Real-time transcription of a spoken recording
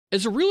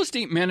As a real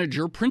estate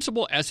manager,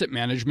 Principal Asset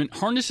Management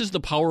harnesses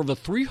the power of a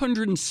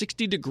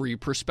 360-degree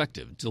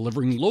perspective,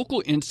 delivering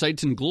local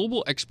insights and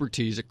global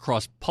expertise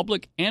across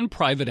public and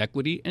private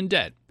equity and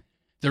debt.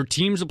 Their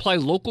teams apply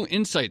local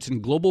insights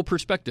and global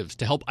perspectives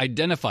to help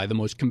identify the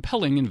most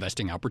compelling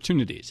investing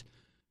opportunities.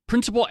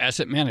 Principal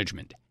Asset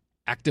Management.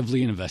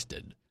 Actively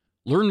invested.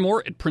 Learn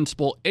more at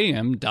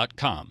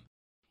principalam.com.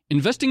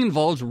 Investing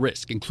involves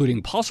risk,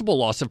 including possible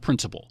loss of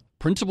principal.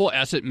 Principal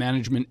Asset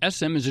Management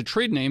SM is a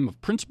trade name of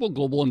Principal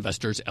Global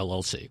Investors,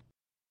 LLC.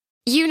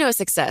 You know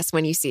success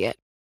when you see it.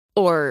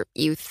 Or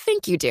you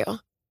think you do.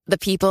 The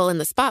people in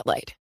the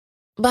spotlight.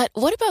 But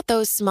what about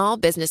those small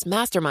business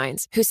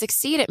masterminds who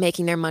succeed at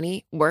making their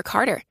money work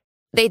harder?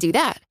 They do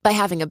that by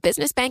having a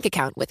business bank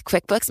account with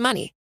QuickBooks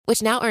Money,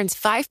 which now earns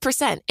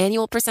 5%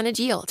 annual percentage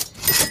yield.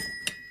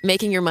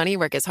 Making your money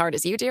work as hard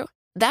as you do?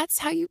 That's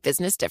how you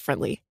business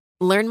differently.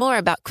 Learn more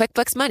about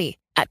QuickBooks Money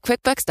at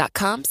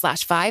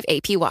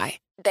quickbooks.com/5APY.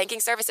 Banking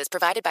services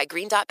provided by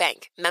Green Dot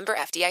Bank. Member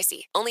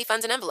FDIC. Only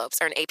funds and envelopes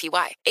earn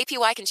APY.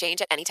 APY can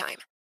change at any time.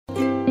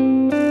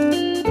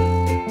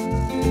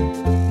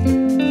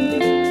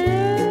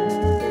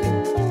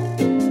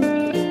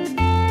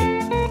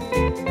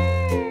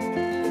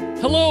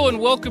 Hello and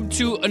welcome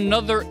to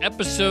another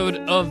episode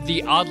of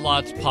the Odd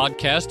Lots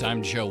podcast.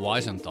 I'm Joe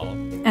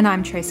Weisenthal. And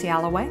I'm Tracy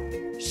Alloway.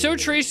 So,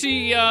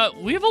 Tracy,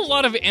 we have a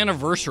lot of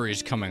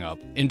anniversaries coming up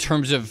in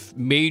terms of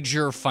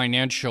major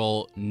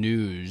financial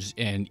news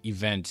and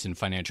events in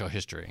financial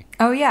history.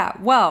 Oh, yeah.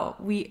 Well,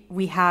 we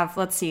have,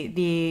 let's see,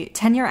 the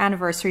 10-year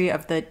anniversary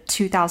of the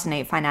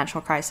 2008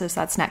 financial crisis.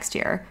 That's next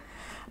year.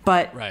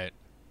 But right.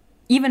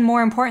 Even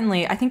more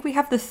importantly, I think we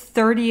have the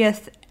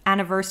 30th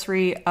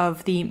anniversary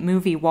of the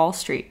movie Wall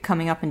Street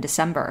coming up in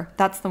December.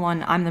 That's the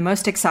one I'm the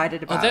most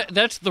excited about. Oh,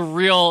 that's the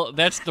real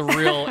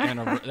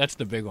anniversary. That's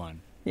the big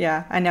one.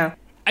 Yeah, I know.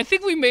 I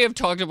think we may have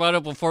talked about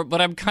it before, but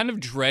I'm kind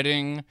of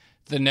dreading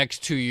the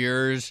next 2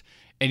 years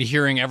and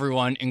hearing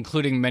everyone,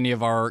 including many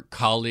of our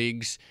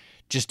colleagues,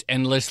 just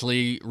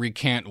endlessly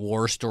recant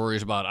war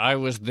stories about, I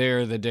was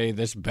there the day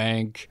this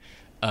bank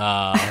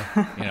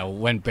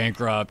went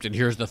bankrupt, and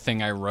here's the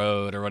thing I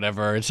wrote, or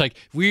whatever. It's like,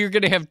 we're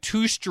going to have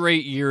 2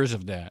 straight years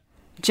of that.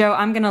 Joe,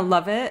 I'm going to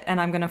love it, and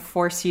I'm going to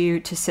force you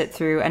to sit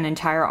through an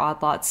entire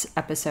Odd Lots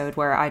episode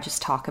where I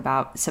just talk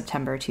about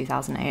September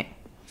 2008.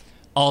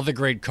 All the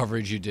great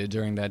coverage you did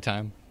during that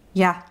time.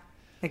 Yeah,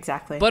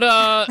 exactly.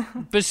 But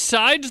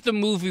besides the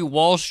movie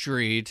Wall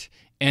Street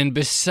and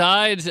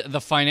besides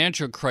the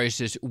financial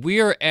crisis,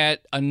 we are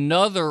at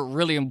another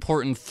really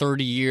important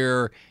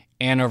 30-year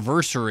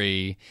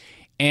anniversary.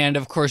 And,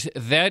 of course,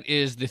 that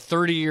is the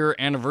 30-year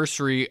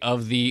anniversary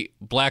of the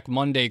Black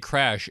Monday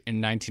crash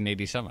in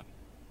 1987.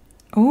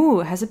 Ooh,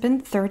 has it been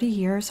 30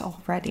 years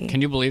already?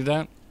 Can you believe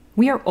that?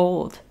 We are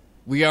old.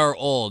 We are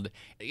old.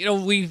 You know,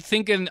 we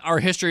think in our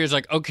history is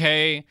like,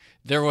 okay,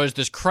 there was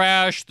this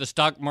crash, the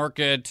stock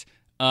market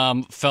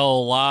fell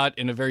a lot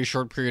in a very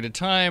short period of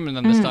time, and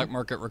then the stock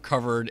market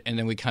recovered, and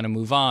then we kind of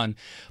move on.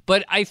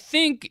 But I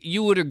think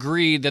you would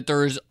agree that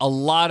there's a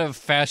lot of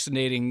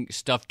fascinating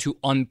stuff to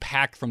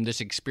unpack from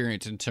this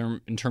experience in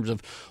terms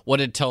of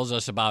what it tells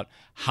us about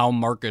how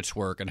markets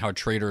work and how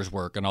traders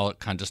work and all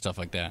kinds of stuff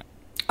like that.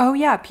 Oh,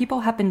 yeah. People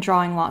have been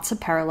drawing lots of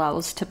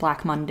parallels to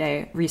Black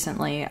Monday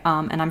recently,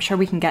 and I'm sure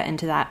we can get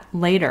into that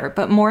later.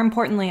 But more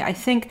importantly, I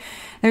think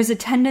there's a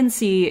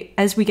tendency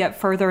as we get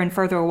further and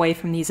further away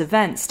from these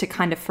events to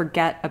kind of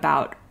forget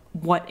about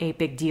what a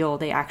big deal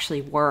they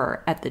actually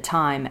were at the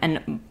time.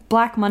 And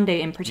Black Monday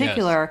in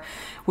particular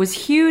was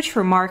huge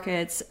for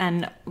markets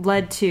and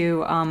led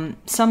to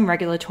some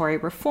regulatory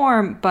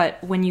reform. But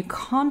when you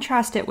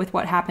contrast it with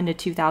what happened in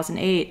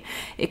 2008,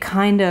 it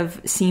kind of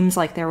seems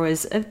like there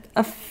was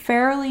a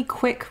fairly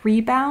quick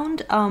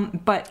rebound.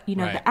 But, you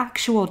know, right. The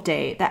actual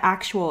day, the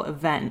actual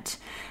event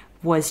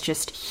was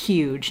just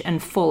huge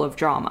and full of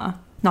drama.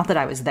 Not that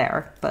I was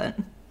there, but...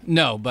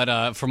 No,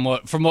 but from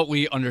what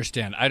we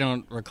understand, I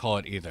don't recall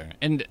it either.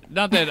 And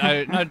not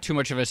too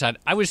much of a side.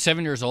 I was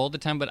 7 years old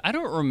at the time, but I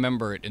don't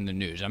remember it in the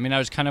news. I mean, I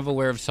was kind of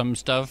aware of some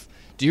stuff.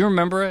 Do you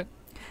remember it?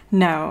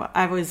 No,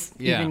 I was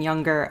even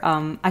younger.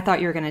 I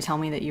thought you were going to tell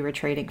me that you were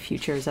trading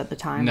futures at the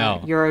time,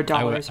 no, or euro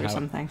dollars or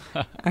something.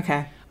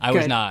 Okay, I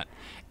was not.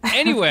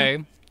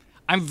 Anyway,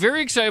 I'm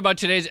very excited about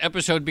today's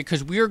episode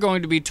because we are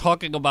going to be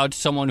talking about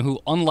someone who,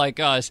 unlike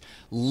us,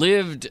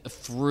 lived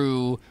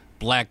through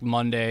Black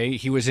Monday.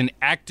 He was an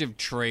active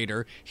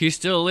trader. He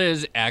still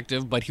is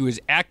active, but he was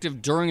active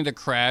during the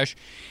crash,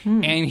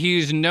 and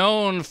he's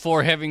known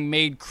for having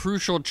made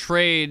crucial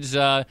trades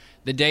the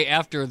day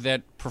after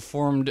that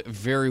performed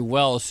very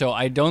well. So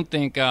I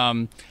think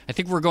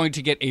we're going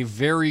to get a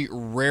very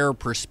rare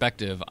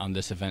perspective on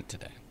this event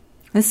today.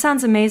 This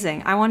sounds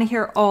amazing. I want to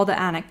hear all the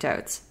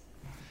anecdotes.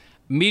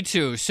 Me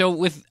too. So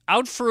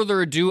without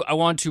further ado, I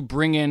want to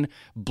bring in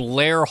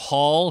Blair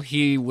Hall.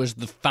 He was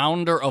the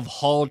founder of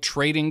Hall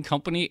Trading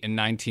Company in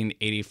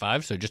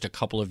 1985, so just a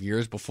couple of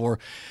years before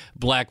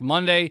Black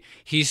Monday.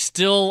 He's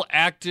still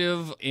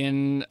active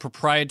in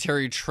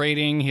proprietary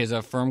trading. He has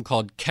a firm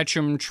called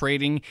Ketchum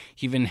Trading.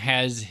 He even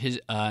has his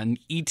an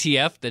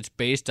ETF that's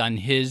based on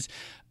his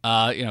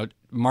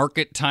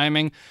market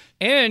timing.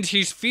 And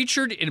he's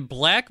featured in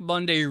Black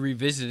Monday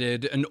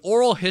Revisited, an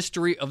oral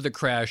history of the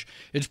crash.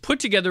 It's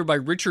put together by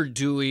Richard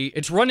Dewey.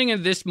 It's running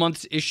in this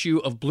month's issue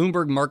of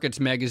Bloomberg Markets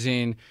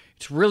magazine.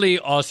 It's really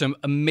awesome.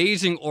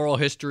 Amazing oral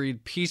history.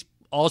 Piece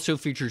also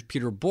features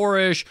Peter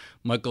Borish,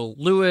 Michael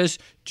Lewis,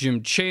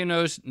 Jim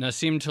Chanos,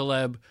 Nassim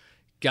Taleb.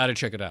 Got to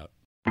check it out.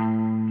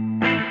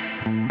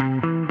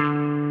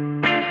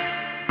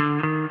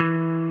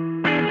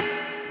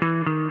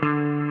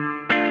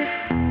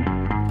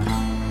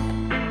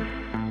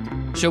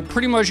 So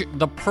pretty much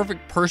the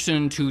perfect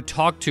person to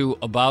talk to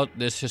about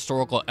this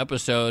historical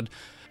episode.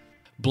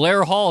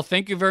 Blair Hall,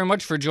 thank you very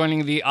much for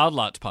joining the Odd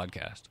Lots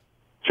podcast.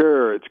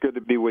 Sure, it's good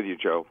to be with you,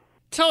 Joe.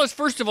 Tell us,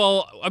 first of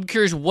all, I'm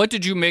curious, what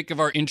did you make of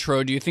our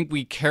intro? Do you think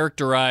we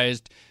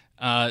characterized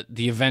the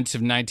events of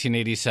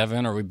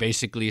 1987, or we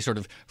basically sort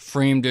of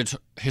framed its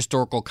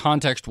historical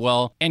context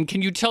well? And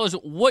can you tell us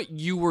what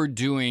you were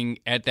doing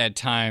at that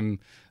time,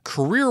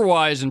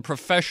 career-wise and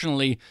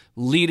professionally,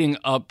 leading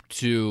up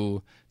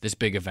to this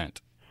big event?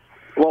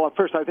 Well,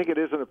 first, I think it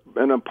is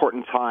an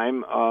important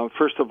time.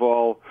 First of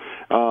all,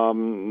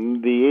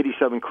 the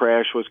 87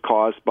 crash was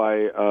caused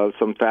by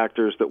some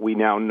factors that we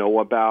now know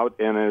about,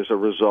 and as a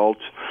result,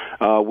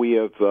 we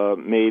have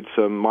made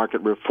some market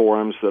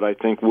reforms that I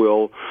think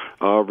will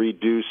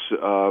reduce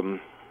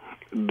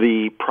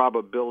the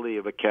probability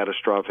of a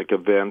catastrophic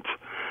event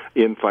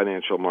in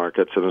financial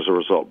markets, and as a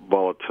result,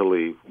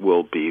 volatility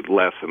will be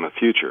less in the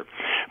future.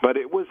 But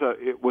it was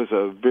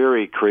a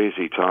very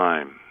crazy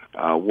time.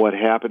 What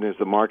happened is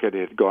the market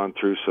had gone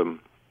through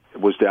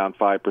it was down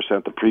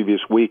 5% the previous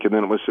week, and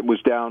then it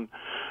was down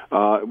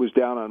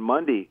on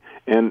Monday,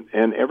 and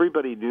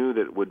everybody knew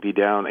that it would be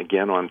down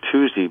again on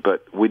Tuesday,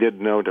 but we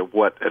didn't know to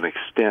what an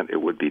extent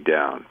it would be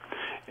down.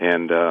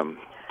 And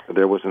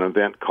there was an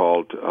event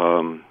called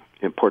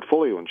in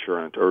portfolio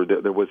insurance, or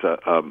there was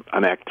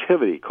an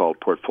activity called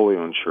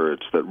portfolio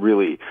insurance that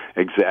really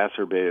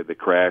exacerbated the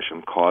crash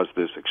and caused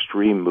this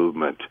extreme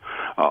movement,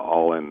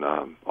 all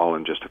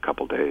in just a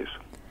couple days.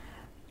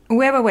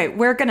 Wait.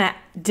 We're going to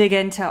dig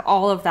into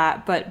all of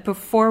that. But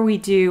before we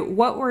do,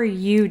 what were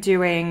you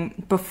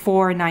doing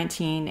before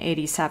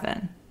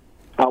 1987?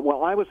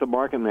 Well, I was a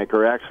market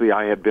maker. Actually,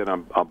 I had been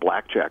a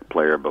blackjack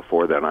player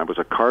before then. I was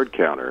a card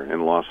counter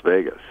in Las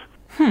Vegas.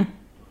 I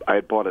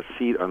had bought a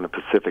seat on the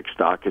Pacific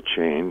Stock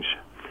Exchange,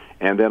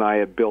 and then I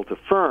had built a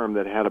firm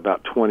that had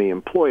about 20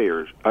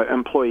 employees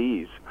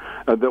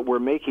that were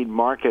making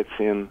markets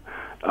in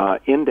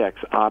index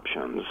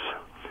options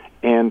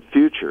and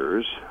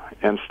futures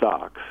and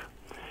stocks.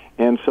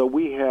 And so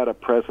we had a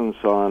presence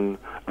on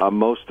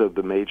most of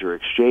the major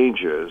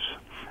exchanges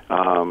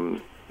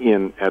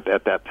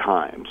at that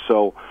time.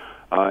 So,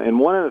 and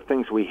one of the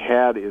things we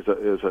had is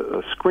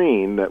a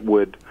screen that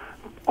would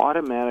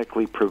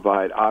automatically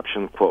provide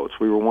option quotes.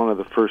 We were one of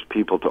the first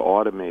people to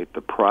automate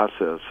the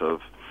process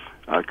of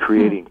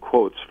creating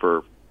quotes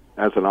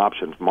as an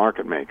options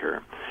market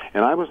maker.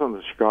 And I was on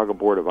the Chicago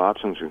Board of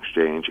Options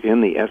Exchange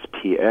in the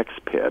SPX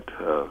pit,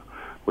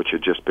 which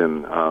had just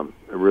been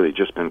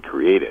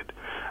created.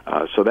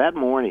 So that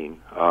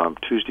morning,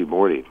 Tuesday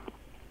morning,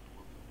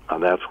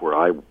 that's where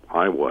I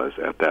was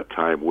at that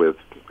time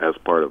as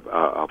part of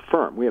a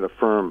firm. We had a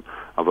firm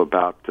of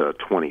about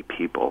 20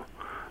 people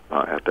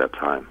at that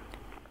time.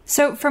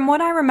 So from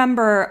what I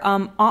remember,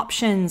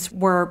 options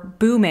were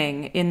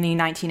booming in the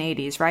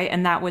 1980s, right?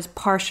 And that was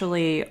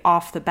partially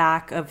off the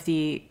back of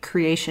the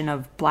creation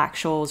of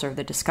Black-Scholes or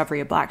the discovery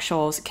of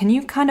Black-Scholes. Can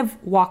you kind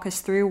of walk us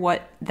through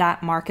what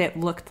that market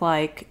looked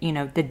like,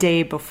 the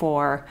day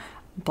before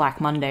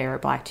Black Monday or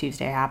Black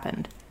Tuesday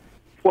happened?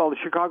 Well, the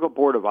Chicago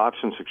Board of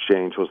Options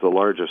Exchange was the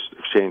largest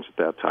exchange at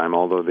that time,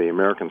 although the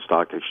American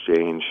Stock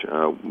Exchange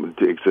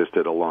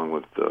existed along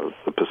with the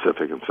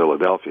Pacific in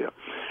Philadelphia.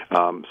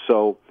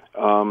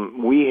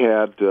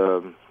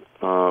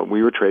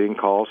 We were trading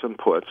calls and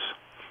puts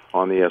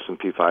on the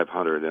S&P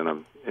 500 in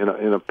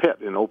a pit,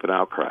 in open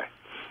outcry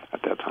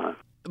at that time.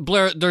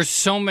 Blair, there's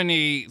so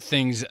many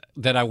things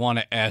that I want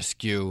to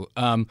ask you,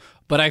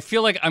 but I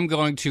feel like I'm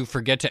going to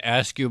forget to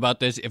ask you about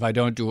this if I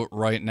don't do it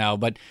right now.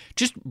 But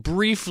just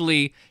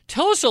briefly,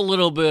 tell us a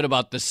little bit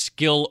about the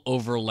skill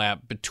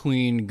overlap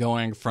between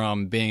going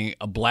from being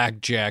a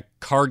blackjack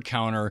card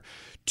counter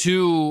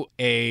to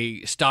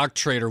a stock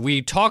trader.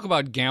 We talk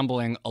about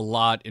gambling a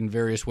lot in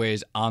various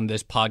ways on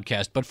this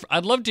podcast, but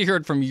I'd love to hear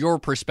it from your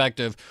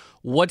perspective.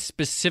 What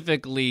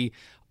specifically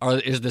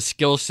is the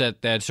skill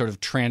set that sort of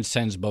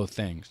transcends both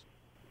things?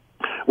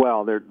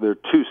 Well, there are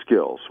two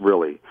skills,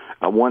 really.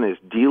 One is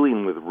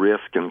dealing with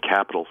risk and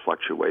capital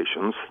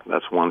fluctuations.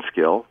 That's one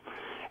skill.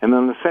 And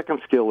then the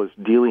second skill is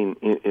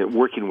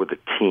working with a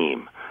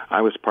team.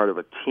 I was part of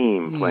a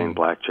team playing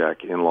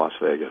blackjack in Las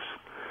Vegas.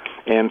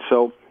 And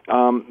so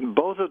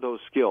both of those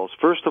skills,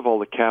 first of all,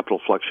 the capital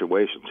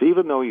fluctuations.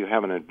 Even though you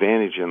have an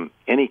advantage in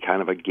any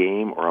kind of a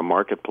game or a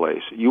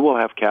marketplace, you will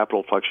have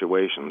capital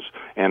fluctuations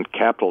and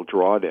capital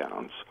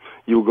drawdowns.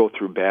 You will go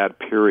through bad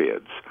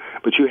periods.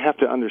 But you have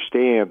to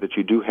understand that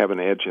you do have an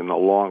edge in the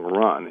long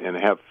run and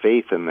have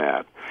faith in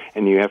that.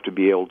 And you have to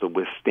be able to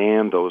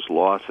withstand those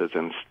losses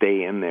and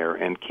stay in there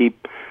and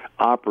keep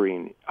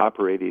operating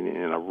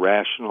in a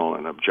rational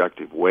and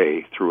objective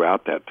way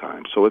throughout that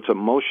time. So it's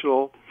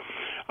emotional.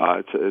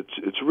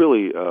 It's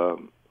really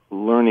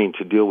learning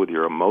to deal with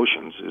your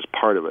emotions is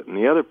part of it. And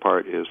the other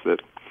part is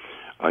that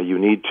you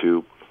need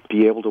to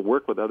be able to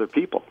work with other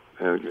people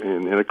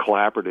in a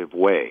collaborative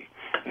way.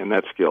 And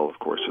that skill, of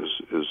course,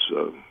 is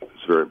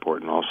very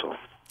important also.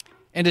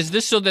 And is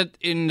this so that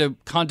in the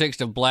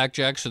context of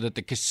blackjack, so that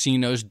the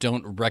casinos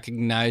don't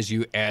recognize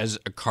you as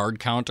a card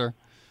counter?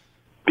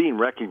 Being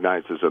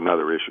recognized is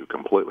another issue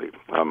completely.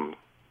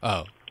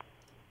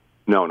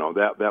 No,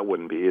 that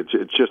wouldn't be.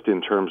 It's just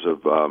in terms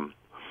of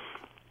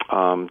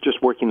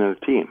just working in a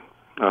team.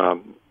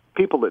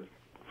 People that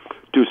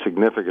do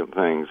significant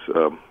things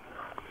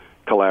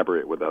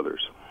collaborate with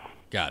others.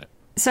 Got it.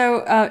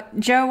 So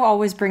Joe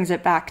always brings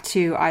it back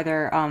to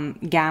either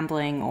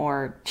gambling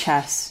or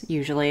chess,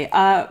 usually.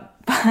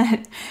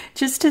 But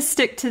just to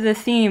stick to the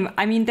theme,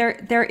 I mean,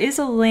 there is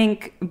a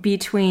link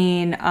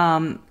between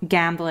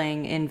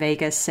gambling in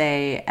Vegas,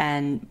 say,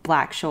 and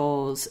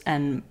Black-Scholes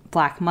and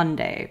Black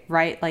Monday,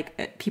 right?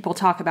 Like, people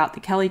talk about the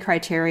Kelly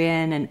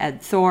criterion and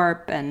Ed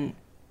Thorpe and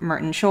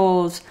Merton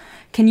Scholes.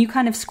 Can you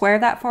kind of square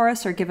that for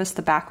us or give us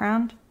the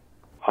background?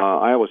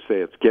 I always say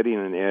it's getting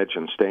an edge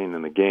and staying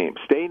in the game.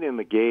 Staying in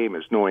the game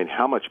is knowing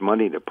how much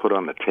money to put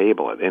on the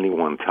table at any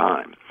one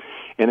time.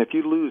 And if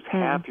you lose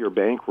half your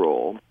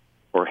bankroll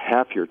or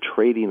half your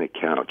trading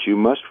account, you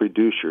must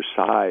reduce your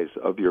size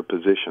of your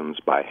positions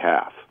by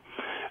half.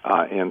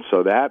 And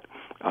so that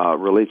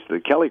relates to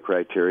the Kelly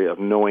criteria of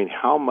knowing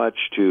how much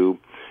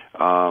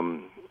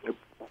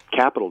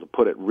capital to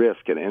put at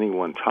risk at any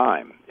one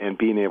time and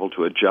being able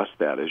to adjust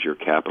that as your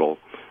capital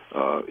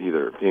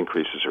either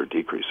increases or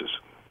decreases.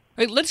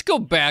 Hey, let's go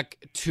back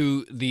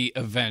to the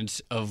events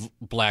of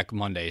Black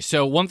Monday.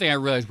 So one thing I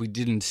realized we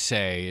didn't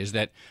say is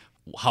that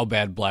how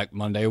bad Black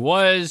Monday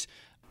was.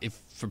 If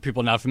for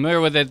people not familiar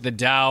with it, the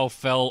Dow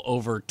fell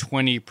over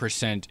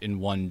 20% in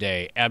one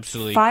day.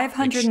 Absolutely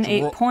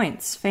 508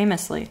 points,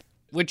 famously.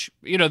 Which,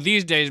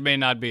 these days may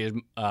not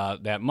be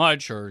that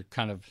much or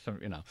kind of,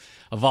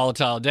 a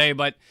volatile day,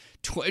 but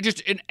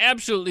just an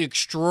absolutely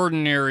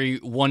extraordinary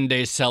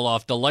one-day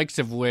sell-off, the likes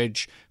of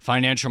which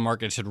financial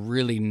markets had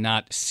really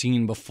not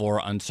seen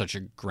before on such a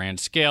grand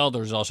scale.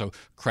 There's also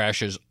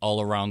crashes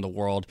all around the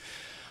world.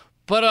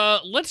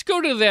 But let's go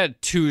to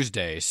that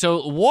Tuesday.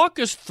 So walk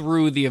us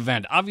through the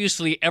event.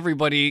 Obviously,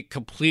 everybody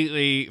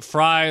completely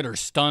fried or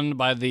stunned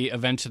by the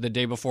events of the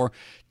day before.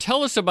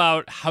 Tell us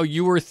about how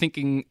you were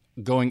thinking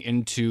going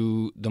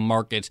into the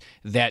markets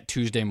that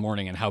Tuesday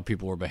morning and how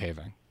people were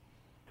behaving.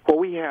 Well,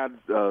 we had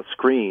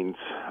screens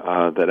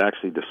that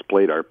actually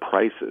displayed our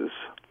prices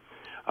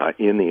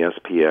in the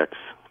SPX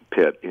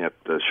pit at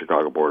the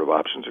Chicago Board of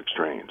Options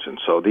Exchange. And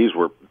so these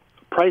were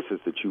prices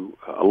that you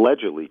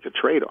allegedly could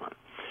trade on.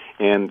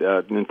 And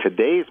in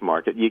today's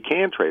market, you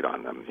can trade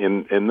on them.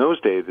 In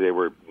those days, they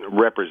were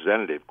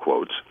representative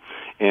quotes.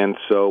 And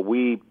so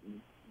we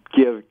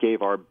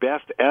gave our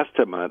best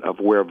estimate of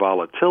where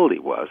volatility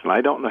was. And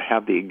I don't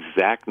have the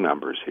exact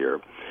numbers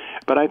here,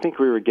 but I think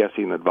we were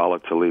guessing that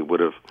volatility would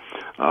have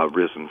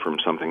risen from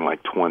something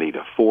like 20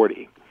 to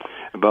 40.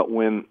 But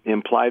when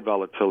implied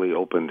volatility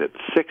opened at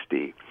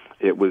 60,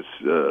 it was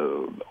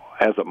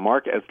as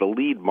the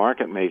lead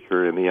market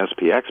maker in the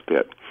SPX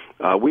pit,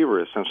 we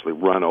were essentially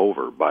run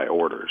over by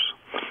orders.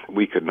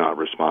 We could not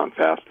respond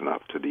fast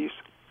enough to these,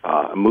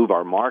 move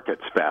our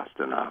markets fast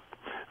enough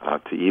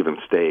to even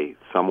stay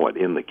somewhat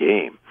in the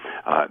game.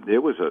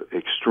 It was an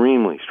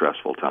extremely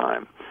stressful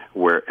time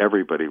where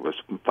everybody was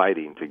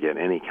fighting to get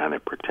any kind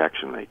of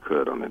protection they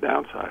could on the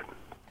downside.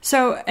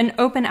 So an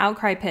open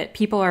outcry pit,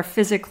 people are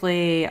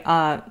physically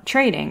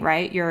trading,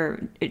 right?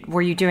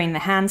 Were you doing the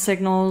hand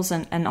signals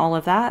and all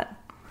of that?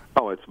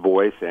 Oh, it's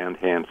voice and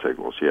hand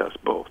signals, yes,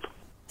 both.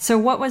 So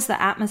what was the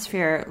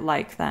atmosphere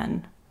like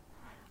then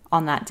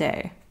on that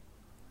day?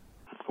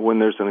 When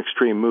there's an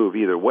extreme move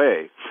either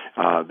way,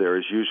 there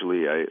is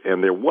usually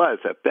and there was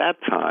at that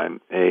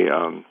time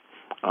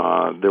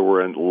there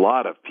were a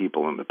lot of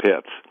people in the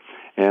pits.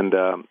 And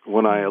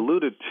when I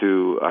alluded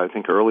to, I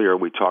think earlier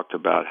we talked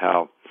about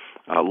how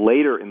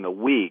later in the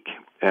week,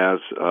 as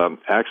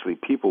actually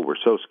people were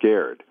so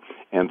scared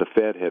and the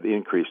Fed had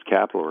increased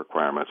capital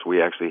requirements,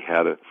 we actually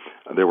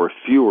there were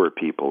fewer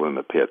people in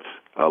the pits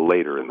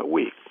later in the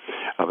week.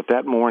 But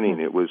that morning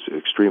it was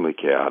extremely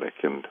chaotic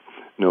and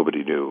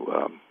nobody knew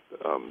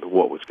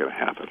what was going to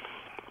happen.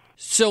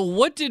 So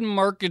what did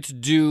markets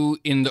do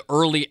in the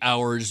early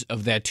hours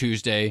of that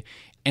Tuesday?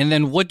 And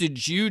then what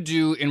did you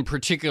do in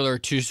particular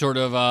to sort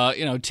of,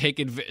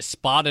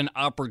 spot an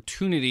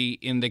opportunity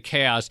in the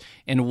chaos?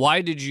 And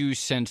why did you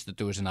sense that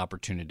there was an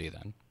opportunity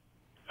then?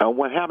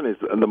 what happened is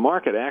the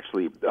market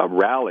actually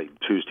rallied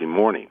Tuesday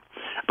morning,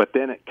 but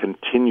then it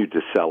continued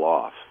to sell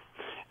off.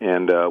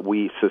 And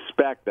we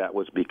suspect that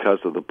was because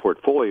of the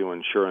portfolio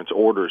insurance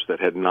orders that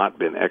had not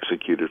been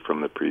executed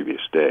from the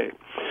previous day.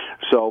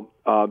 So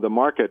the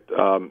market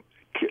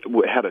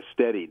had a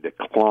steady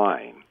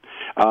decline.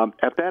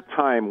 At that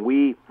time,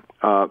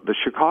 the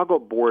Chicago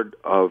Board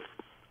of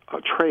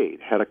Trade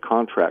had a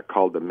contract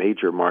called the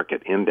Major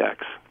Market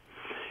Index,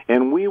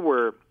 and we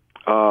were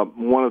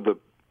one of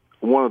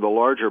the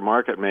larger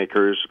market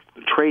makers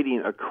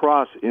trading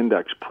across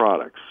index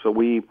products. So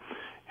we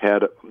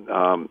had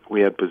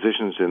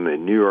positions in the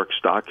New York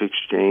Stock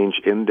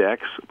Exchange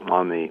Index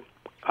on the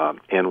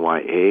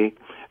NYA,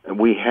 and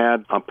we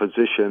had a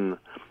position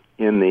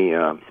in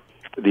the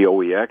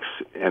OEX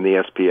and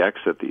the SPX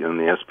in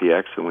the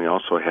SPX, and we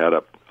also had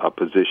a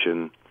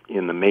position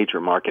in the Major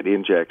Market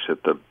Index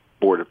at the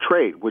Board of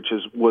Trade, which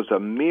was a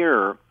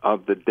mirror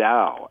of the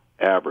Dow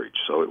average.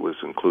 So it was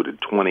included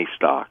 20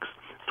 stocks,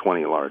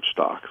 20 large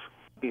stocks.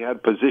 We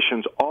had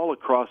positions all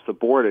across the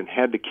board and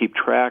had to keep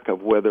track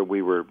of whether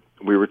we were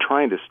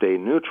trying to stay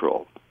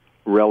neutral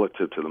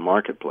relative to the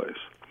marketplace.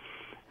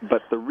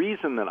 But the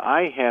reason that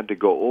I had to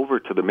go over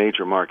to the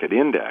Major Market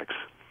Index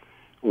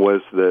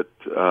was that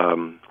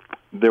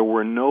there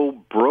were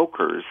no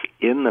brokers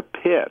in the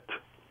pit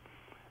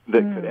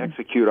that could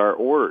execute our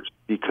orders,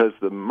 because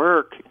the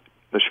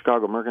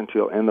Chicago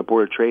Mercantile and the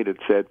Board of Trade had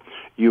said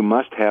you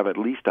must have at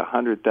least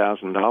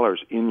 $100,000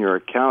 in your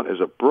account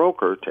as a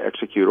broker to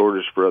execute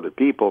orders for other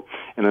people,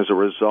 and as a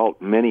result,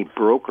 many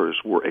brokers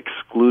were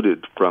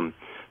excluded from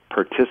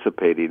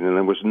participating, and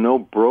there was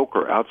no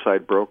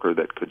outside broker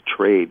that could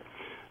trade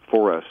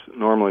for us.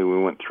 Normally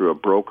we went through a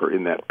broker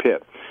in that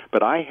pit.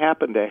 But I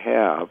happened to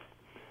have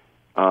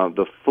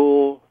the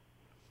full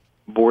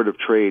Board of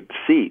Trade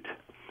seat,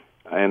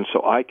 and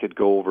so I could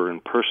go over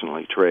and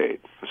personally trade.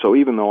 So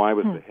even though I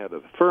was the head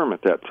of the firm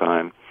at that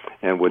time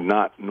and would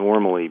not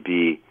normally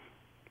be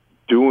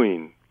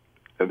doing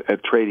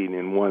trading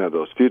in one of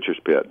those futures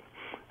pits,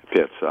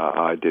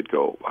 I did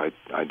go.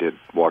 I did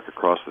walk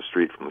across the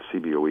street from the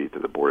CBOE to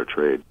the Board of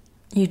Trade.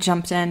 You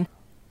jumped in.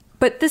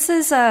 But this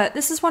is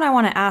what I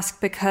want to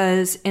ask,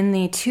 because in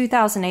the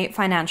 2008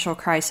 financial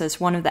crisis,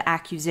 one of the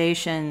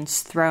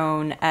accusations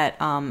thrown at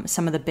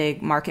some of the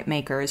big market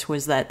makers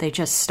was that they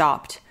just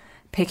stopped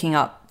picking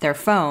up their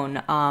phone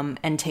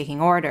and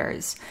taking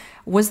orders.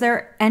 Was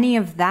there any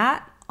of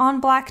that on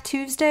Black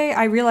Tuesday?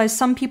 I realized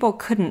some people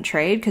couldn't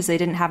trade because they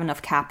didn't have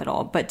enough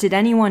capital, but did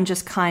anyone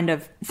just kind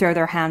of throw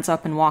their hands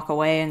up and walk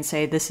away and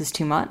say, this is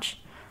too much?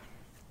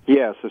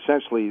 Yes,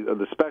 essentially,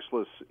 the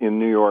specialists in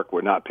New York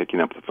were not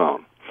picking up the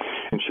phone.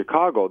 In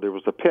Chicago, there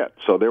was a pit,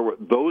 so there were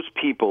those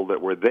people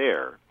that were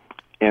there,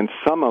 and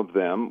some of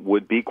them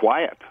would be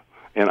quiet,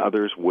 and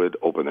others would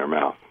open their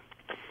mouth.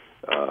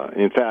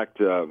 In fact,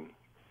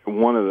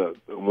 one of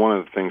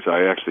the things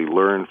I actually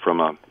learned from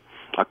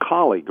a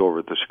colleague over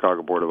at the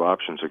Chicago Board of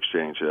Options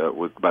Exchange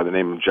by the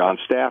name of John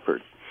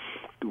Stafford.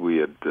 We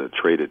had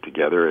traded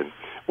together, and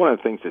one of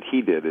the things that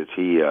he did is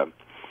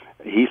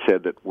he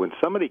said that when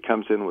somebody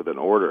comes in with an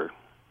order,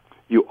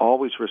 you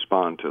always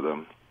respond to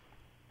them,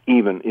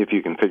 even if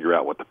you can figure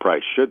out what the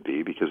price should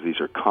be, because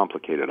these are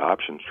complicated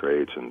options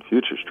trades and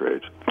futures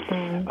trades.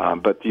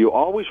 But you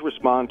always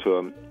respond to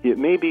them. It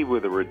may be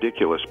with a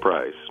ridiculous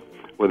price,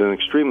 with an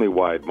extremely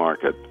wide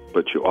market,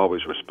 but you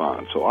always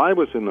respond. So I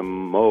was in the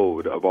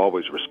mode of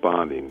always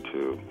responding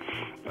to,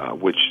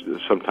 which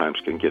sometimes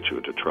can get you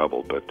into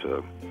trouble, but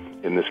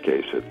in this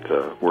case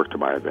it worked to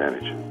my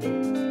advantage.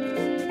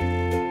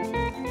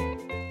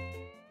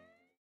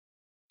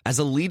 As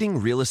a leading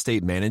real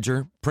estate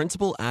manager,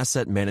 Principal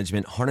Asset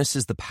Management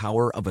harnesses the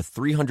power of a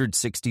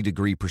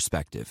 360-degree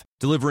perspective,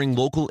 delivering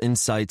local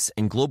insights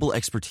and global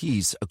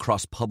expertise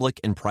across public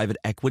and private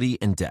equity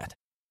and debt.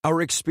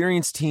 Our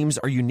experienced teams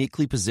are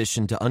uniquely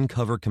positioned to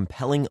uncover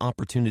compelling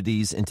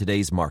opportunities in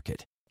today's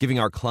market, giving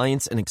our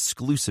clients an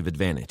exclusive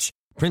advantage.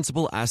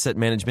 Principal Asset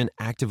Management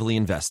actively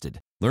invested.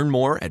 Learn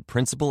more at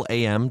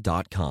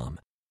principalam.com.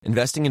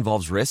 Investing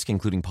involves risk,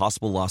 including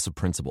possible loss of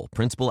principal.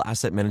 Principal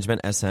Asset Management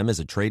SM is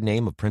a trade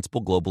name of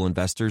Principal Global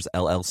Investors,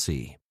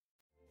 LLC.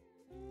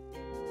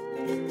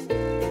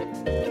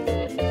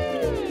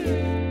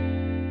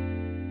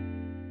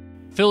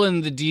 Fill in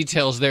the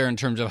details there in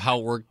terms of how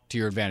it worked to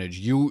your advantage.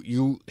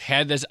 You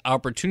had this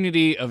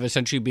opportunity of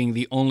essentially being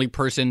the only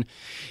person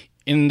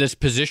in this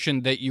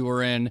position that you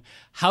were in.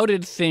 How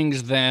did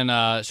things then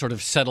sort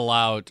of settle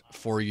out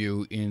for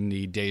you in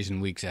the days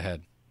and weeks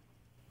ahead?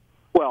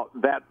 Well,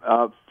 that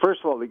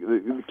first of all,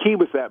 the key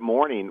was that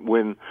morning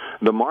when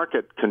the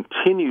market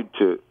continued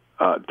to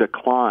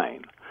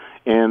decline,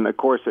 and of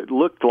course it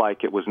looked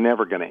like it was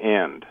never going to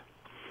end.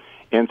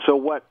 And so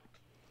what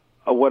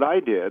I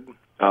did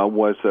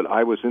was that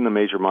I was in the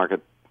major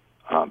market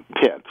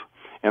pit,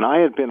 and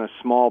I had been a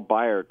small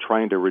buyer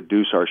trying to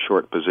reduce our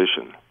short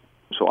position.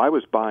 So I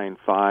was buying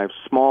 5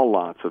 small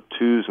lots of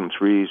 2s and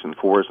 3s and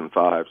 4s and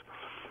 5s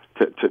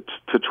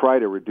to try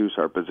to reduce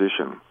our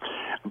position.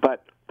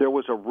 But there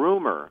was a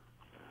rumor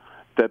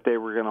that they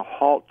were going to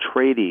halt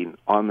trading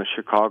on the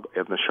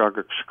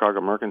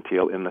Chicago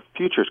Mercantile in the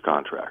futures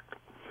contract.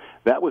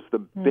 That was the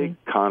big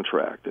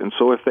contract. And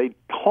so if they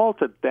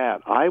halted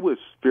that, I was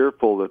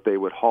fearful that they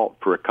would halt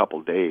for a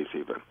couple days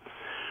even.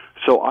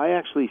 So I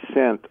actually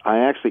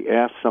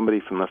asked somebody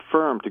from the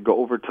firm to go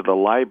over to the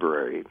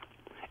library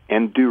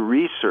and do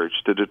research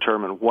to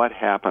determine what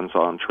happens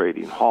on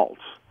trading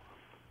halts.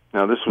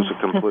 Now, this was a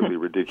completely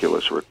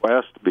ridiculous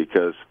request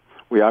because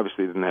we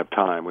obviously didn't have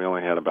time. We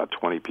only had about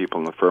 20 people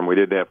in the firm. We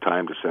didn't have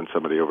time to send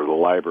somebody over to the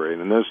library.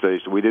 And in those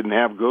days, we didn't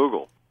have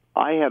Google.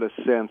 I had a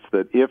sense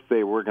that if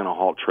they were going to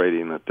halt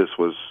trading, that this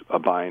was a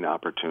buying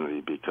opportunity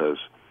because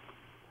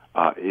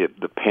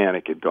the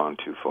panic had gone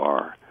too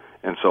far.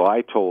 And so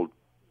I told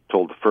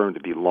the firm to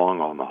be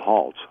long on the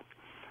halts.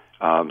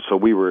 So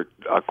we were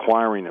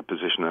acquiring a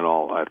position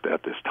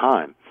at this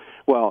time.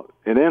 Well,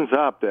 it ends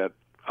up that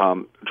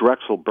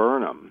Drexel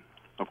Burnham,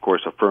 of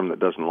course, a firm that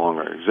doesn't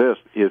longer exist,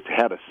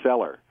 had a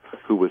seller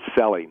who was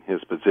selling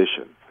his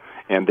position,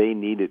 and they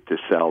needed to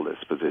sell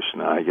this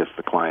position. I guess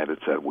the client had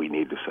said, we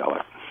need to sell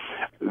it.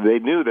 They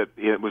knew that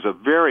it was a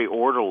very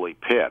orderly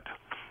pit,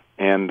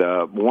 and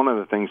one of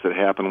the things that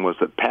happened was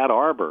that Pat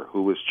Arbor,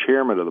 who was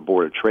chairman of the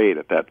Board of Trade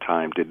at that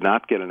time, did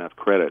not get enough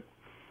credit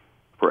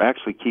for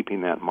actually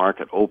keeping that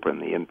market open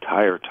the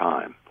entire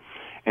time.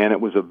 And it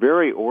was a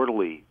very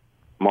orderly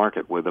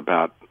market with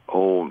about,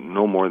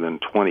 no more than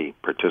 20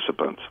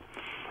 participants.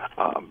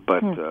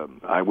 But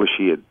I wish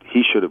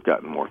he should have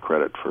gotten more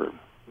credit for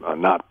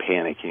not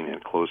panicking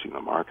and closing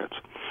the markets.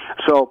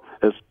 So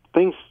as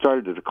things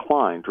started to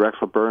decline,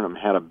 Drexel Burnham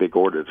had a big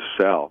order to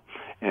sell,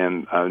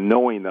 and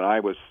knowing that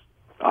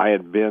I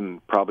had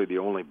been probably the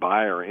only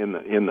buyer in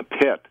the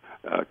pit,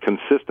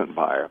 consistent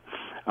buyer,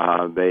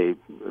 they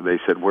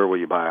said, "Where will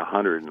you buy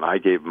 100?" And I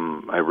gave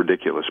them a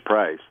ridiculous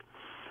price,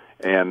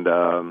 and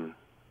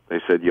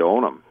they said, "You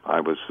own them."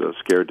 I was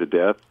scared to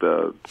death,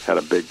 had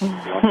a big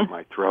lump in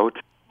my throat.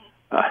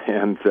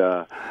 And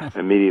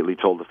immediately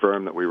told the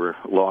firm that we were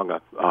long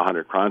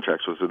 100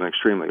 contracts. It was an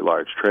extremely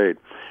large trade.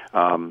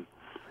 I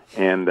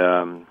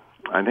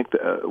think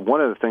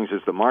one of the things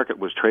is the market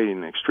was trading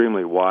in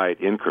extremely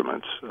wide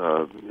increments.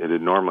 It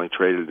had normally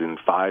traded in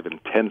 5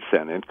 and 10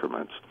 cent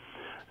increments.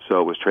 So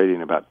it was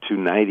trading about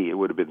 290. It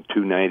would have been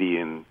 290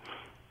 and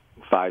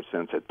 5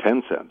 cents at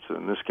 10 cents.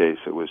 In this case,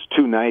 it was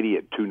 290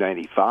 at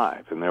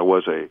 295, and there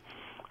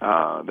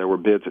were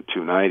bids at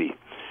 290.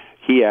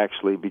 He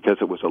actually, because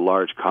it was a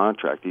large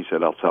contract, he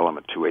said, "I'll sell them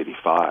at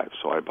 285."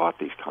 So I bought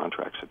these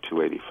contracts at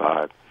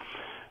 285.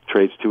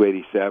 Trades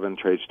 287,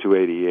 trades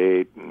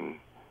 288,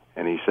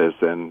 and he says,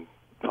 "Then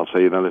I'll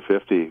sell you another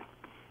 50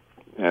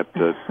 at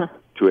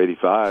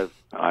 285."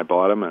 I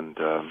bought them and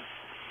I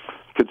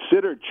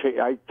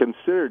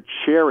considered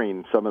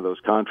sharing some of those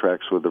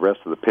contracts with the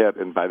rest of the pit.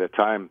 And by the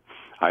time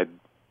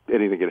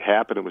anything had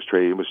happened, it was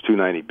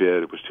 290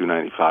 bid, it was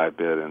 295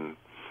 bid, and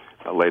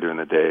later in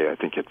the day, I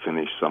think it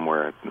finished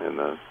somewhere in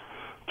the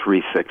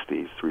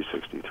 360s,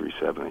 360,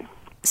 370.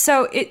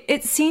 So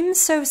it seems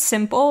so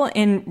simple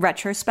in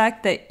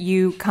retrospect that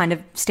you kind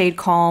of stayed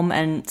calm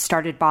and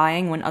started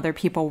buying when other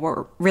people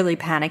were really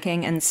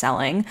panicking and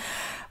selling.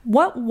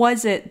 What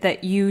was it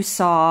that you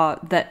saw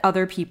that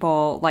other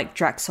people like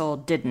Drexel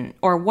didn't?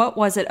 Or what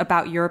was it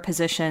about your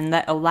position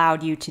that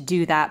allowed you to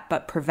do that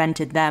but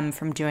prevented them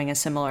from doing a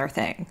similar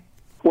thing?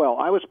 Well,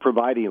 I was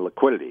providing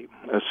liquidity,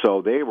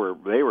 so they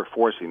were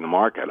forcing the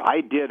market.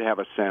 I did have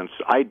a sense.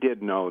 I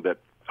did know that.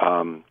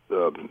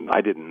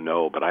 I didn't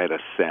know, but I had a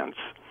sense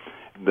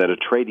that a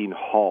trading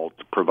halt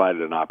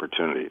provided an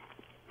opportunity.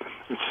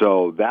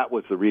 So that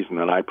was the reason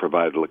that I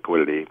provided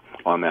liquidity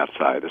on that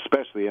side,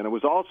 especially, and it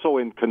was also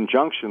in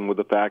conjunction with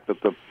the fact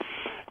that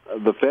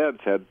the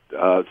Feds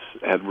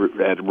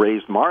had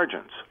raised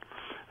margins.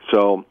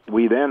 So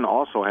we then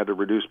also had to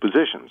reduce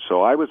positions.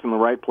 So I was in the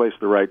right place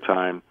at the right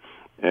time.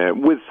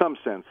 With some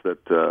sense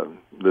that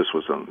this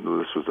was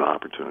an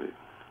opportunity.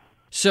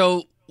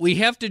 So we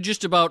have to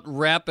just about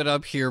wrap it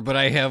up here, but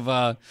I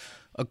have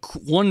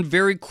one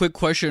very quick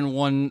question,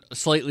 one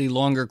slightly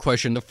longer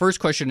question. The first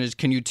question is,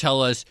 can you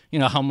tell us,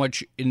 how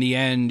much in the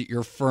end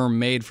your firm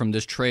made from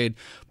this trade?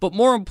 But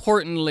more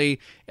importantly,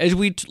 as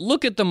we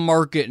look at the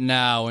market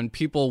now and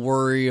people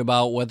worry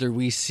about whether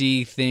we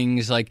see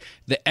things like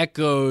the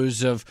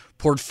echoes of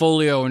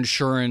portfolio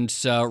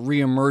insurance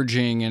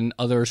reemerging and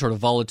other sort of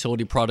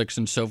volatility products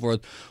and so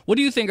forth, what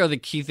do you think are the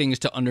key things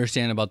to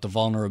understand about the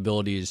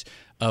vulnerabilities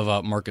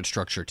of market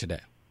structure today?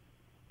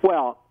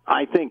 Well,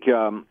 I think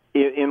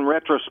in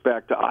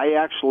retrospect, I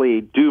actually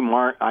do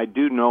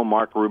know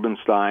Mark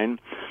Rubenstein,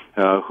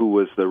 who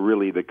was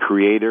the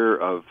creator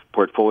of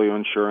portfolio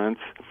insurance,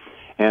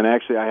 and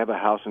actually I have a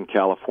house in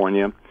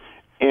California,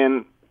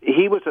 and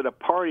he was at a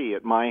party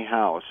at my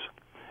house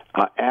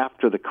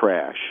after the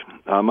crash.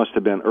 Must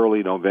have been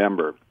early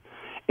November,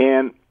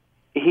 and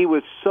he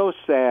was so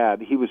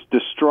sad. He was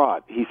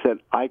distraught. He said,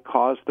 "I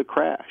caused the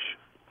crash."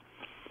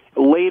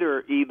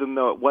 Later, even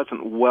though it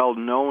wasn't well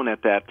known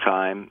at that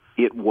time,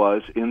 it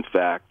was in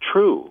fact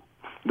true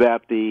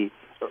that the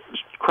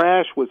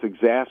crash was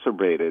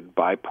exacerbated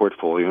by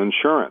portfolio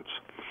insurance.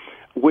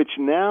 which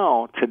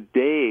now,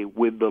 today,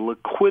 with the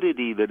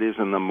liquidity that is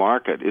in the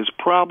market, is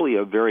probably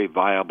a very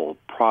viable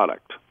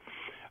product.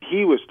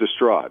 He was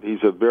distraught.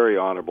 He's a very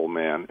honorable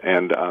man,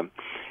 and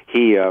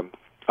he,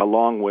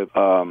 along with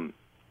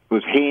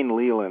was Hayne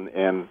Leland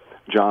and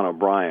John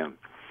O'Brien,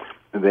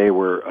 they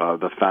were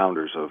the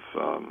founders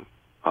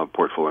of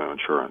Portfolio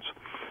Insurance.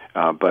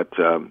 But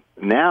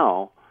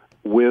now,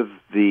 with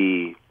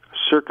the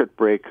circuit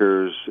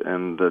breakers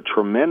and the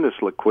tremendous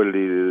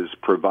liquidity that is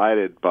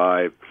provided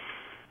by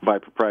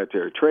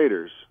proprietary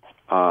traders,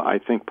 I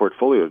think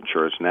portfolio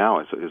insurance now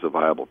is a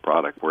viable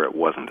product where it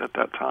wasn't at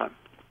that time.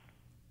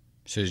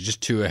 So it's just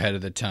too ahead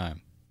of the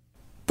time.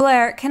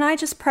 Blair, can I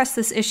just press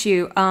this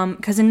issue?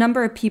 Because a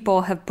number of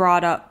people have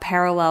brought up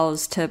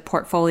parallels to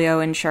portfolio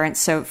insurance.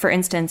 So, for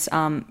instance,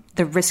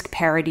 the risk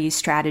parity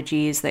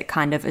strategies that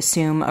kind of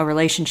assume a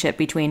relationship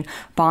between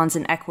bonds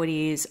and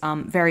equities,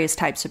 various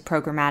types of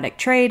programmatic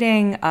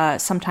trading,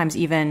 sometimes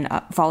even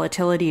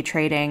volatility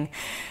trading.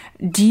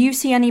 Do you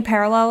see any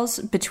parallels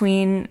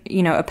between,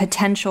 a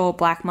potential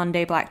Black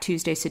Monday, Black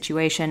Tuesday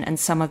situation and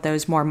some of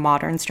those more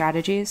modern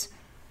strategies?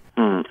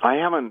 I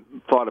haven't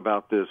thought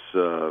about this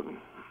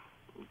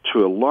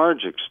to a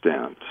large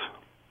extent,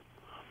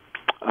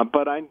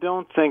 but I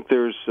don't think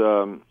there's.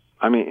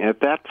 At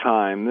that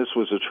time, there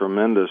was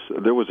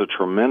a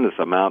tremendous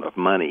amount of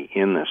money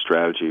in this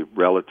strategy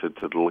relative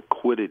to the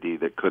liquidity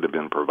that could have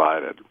been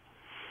provided.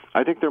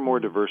 I think there are more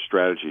diverse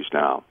strategies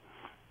now.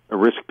 A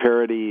risk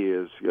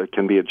parity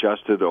can be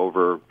adjusted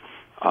over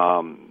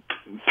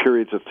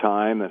periods of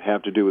time that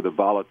have to do with the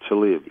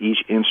volatility of each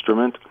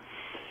instrument,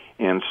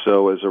 and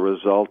so as a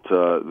result,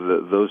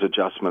 those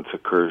adjustments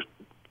occur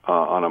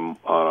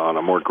on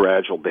a more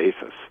gradual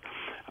basis.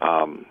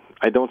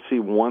 I don't see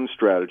one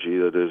strategy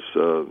that is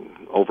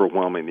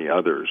overwhelming the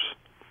others,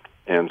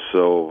 and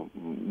so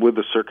with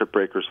the circuit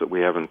breakers that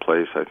we have in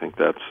place, I think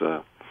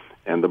that's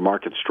and the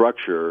market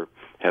structure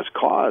has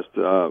caused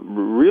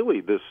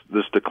really this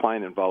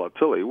decline in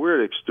volatility.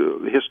 We're at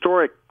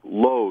historic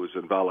lows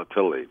in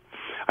volatility.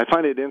 I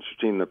find it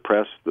interesting the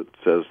press that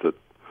says that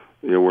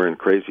we're in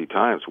crazy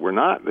times. We're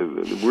not.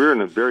 We're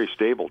in a very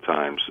stable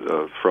times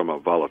from a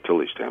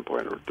volatility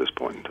standpoint at this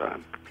point in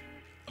time.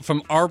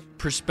 From our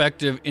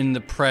perspective in the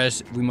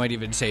press, we might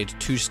even say it's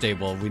too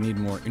stable. We need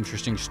more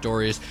interesting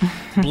stories.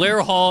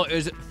 Blair Hall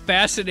is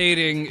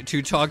fascinating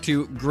to talk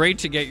to. Great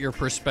to get your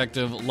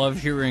perspective. Love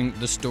hearing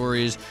the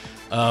stories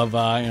of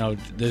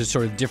the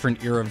sort of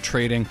different era of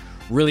trading.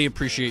 Really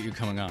appreciate you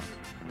coming on.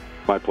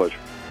 My pleasure.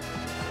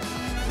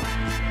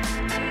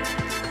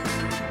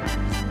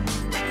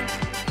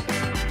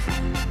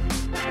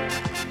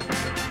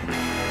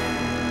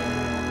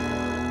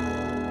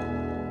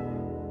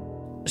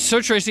 So,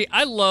 Tracy,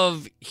 I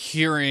love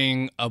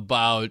hearing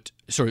about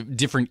sort of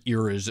different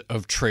eras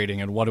of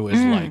trading and what it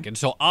was like. And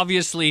so,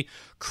 obviously,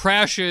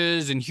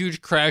 crashes and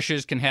huge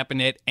crashes can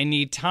happen at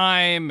any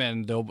time,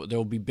 and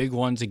there'll be big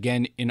ones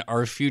again in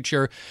our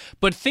future.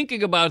 But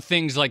thinking about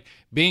things like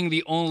being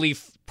the only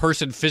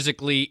person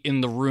physically in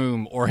the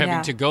room or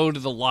having to go to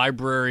the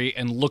library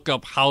and look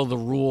up how the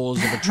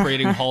rules of a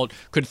trading halt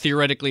could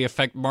theoretically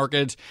affect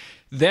markets,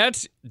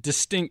 that's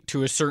distinct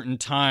to a certain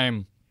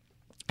time.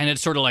 And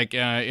it's sort of like,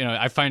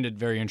 I find it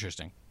very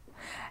interesting.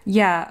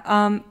 Yeah,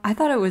 I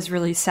thought it was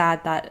really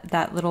sad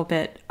that little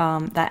bit,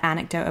 that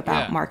anecdote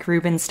about Mark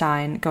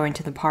Rubenstein going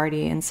to the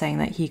party and saying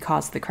that he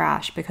caused the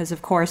crash. Because,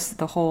 of course,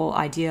 the whole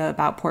idea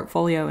about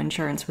portfolio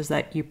insurance was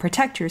that you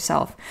protect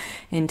yourself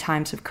in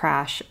times of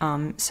crash.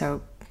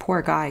 So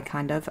poor guy,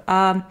 kind of.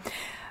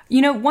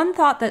 One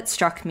thought that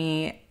struck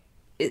me,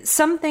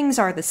 some things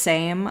are the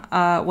same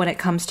when it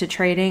comes to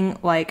trading,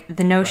 like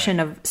the notion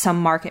of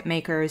some market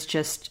makers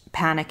just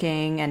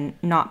panicking and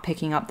not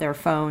picking up their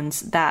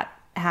phones. That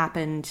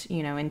happened,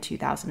 in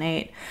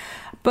 2008.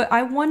 But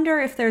I wonder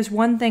if there's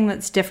one thing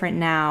that's different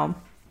now,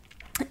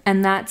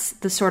 and that's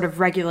the sort of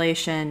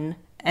regulation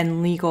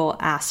and legal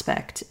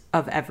aspect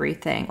of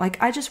everything.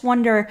 Like, I just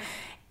wonder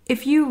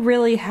if you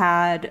really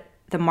had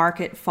the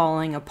market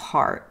falling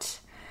apart,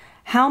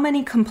 how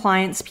many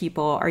compliance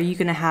people are you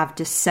going to have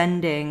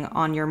descending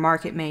on your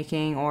market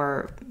making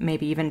or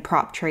maybe even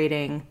prop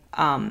trading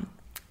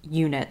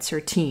units or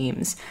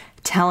teams,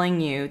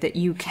 telling you that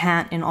you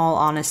can't, in all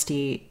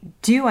honesty,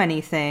 do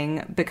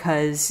anything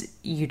because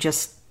you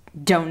just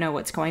don't know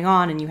what's going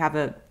on and you have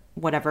an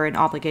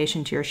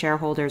obligation to your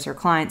shareholders or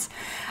clients?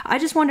 I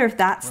just wonder if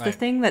that's the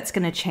thing that's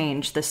going to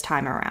change this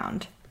time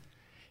around.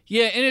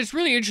 Yeah, and it's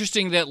really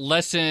interesting that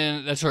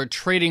sort of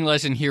trading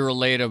lesson here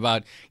relayed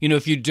about,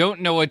 if you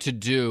don't know what to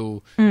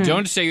do,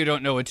 don't say you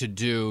don't know what to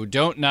do,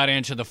 don't not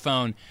answer the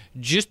phone,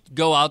 just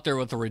go out there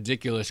with a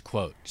ridiculous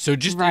quote. So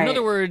just, in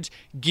other words,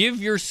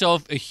 give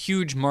yourself a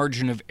huge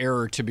margin of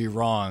error to be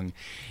wrong.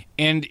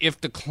 And if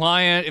the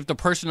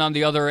person on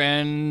the other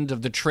end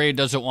of the trade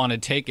doesn't want to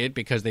take it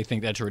because they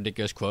think that's a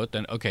ridiculous quote,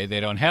 then okay, they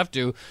don't have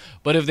to.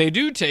 But if they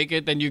do take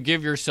it, then you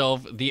give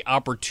yourself the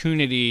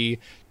opportunity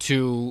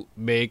to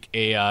make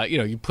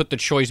you put the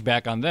choice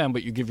back on them,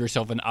 but you give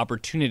yourself an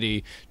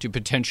opportunity to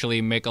potentially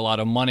make a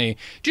lot of money.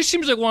 Just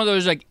seems like one of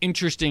those like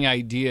interesting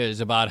ideas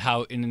about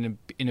how in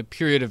a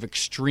period of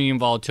extreme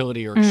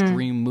volatility or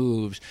extreme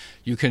moves,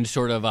 you can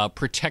sort of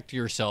protect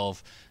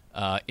yourself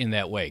in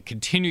that way.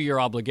 Continue your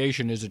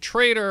obligation as a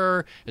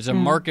trader, as a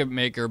market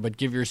maker, but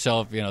give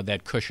yourself,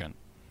 that cushion.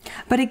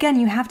 But again,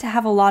 you have to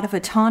have a lot of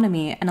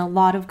autonomy and a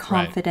lot of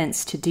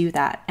confidence to do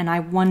that. And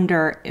I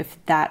wonder if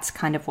that's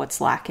kind of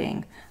what's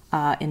lacking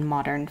in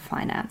modern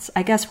finance.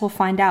 I guess we'll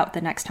find out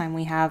the next time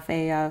we have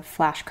a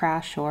flash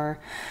crash or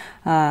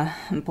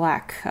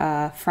Black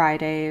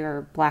Friday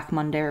or Black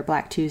Monday or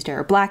Black Tuesday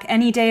or Black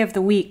any day of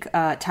the week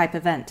type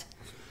event.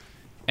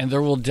 And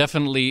there will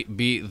definitely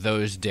be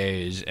those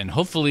days. And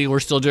hopefully we're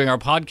still doing our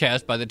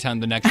podcast by the time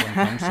the next one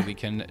comes so we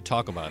can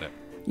talk about it.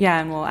 Yeah,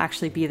 and we'll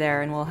actually be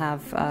there and we'll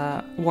have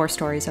war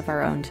stories of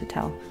our own to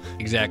tell.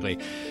 Exactly.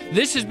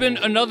 This has been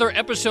another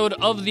episode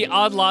of the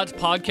Odd Lots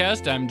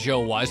podcast. I'm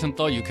Joe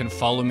Weisenthal. You can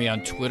follow me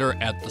on Twitter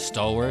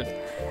 @TheStalwart.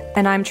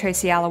 And I'm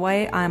Tracy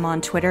Alloway. I'm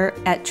on Twitter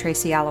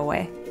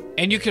 @TracyAlloway.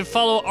 And you can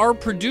follow our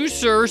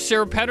producer,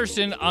 Sarah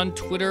Patterson, on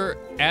Twitter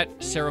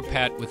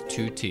 @SarahPat with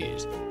 2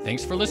 T's.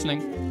 Thanks for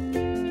listening.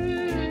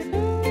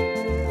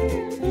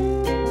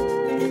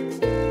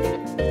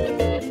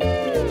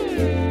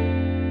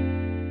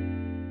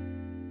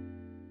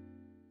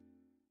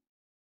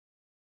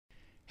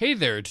 Hey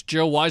there, it's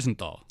Joe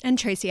Weisenthal. And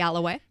Tracy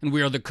Alloway. And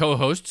we are the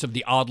co-hosts of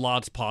the Odd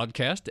Lots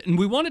podcast. And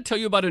we want to tell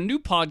you about a new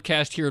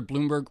podcast here at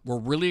Bloomberg we're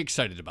really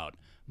excited about.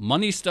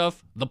 Money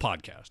Stuff, the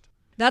podcast.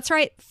 That's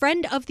right.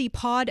 Friend of the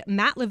pod,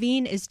 Matt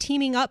Levine, is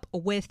teaming up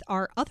with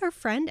our other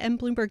friend and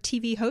Bloomberg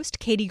TV host,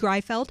 Katie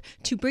Greifeld,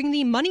 to bring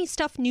the Money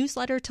Stuff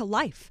newsletter to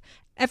life.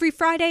 Every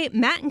Friday,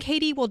 Matt and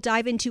Katie will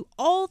dive into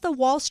all the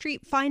Wall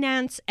Street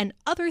finance and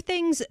other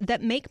things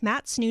that make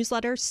Matt's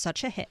newsletter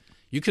such a hit.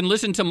 You can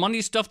listen to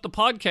Money Stuff, the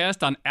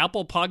podcast on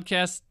Apple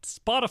Podcasts,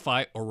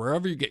 Spotify, or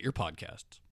wherever you get your podcasts.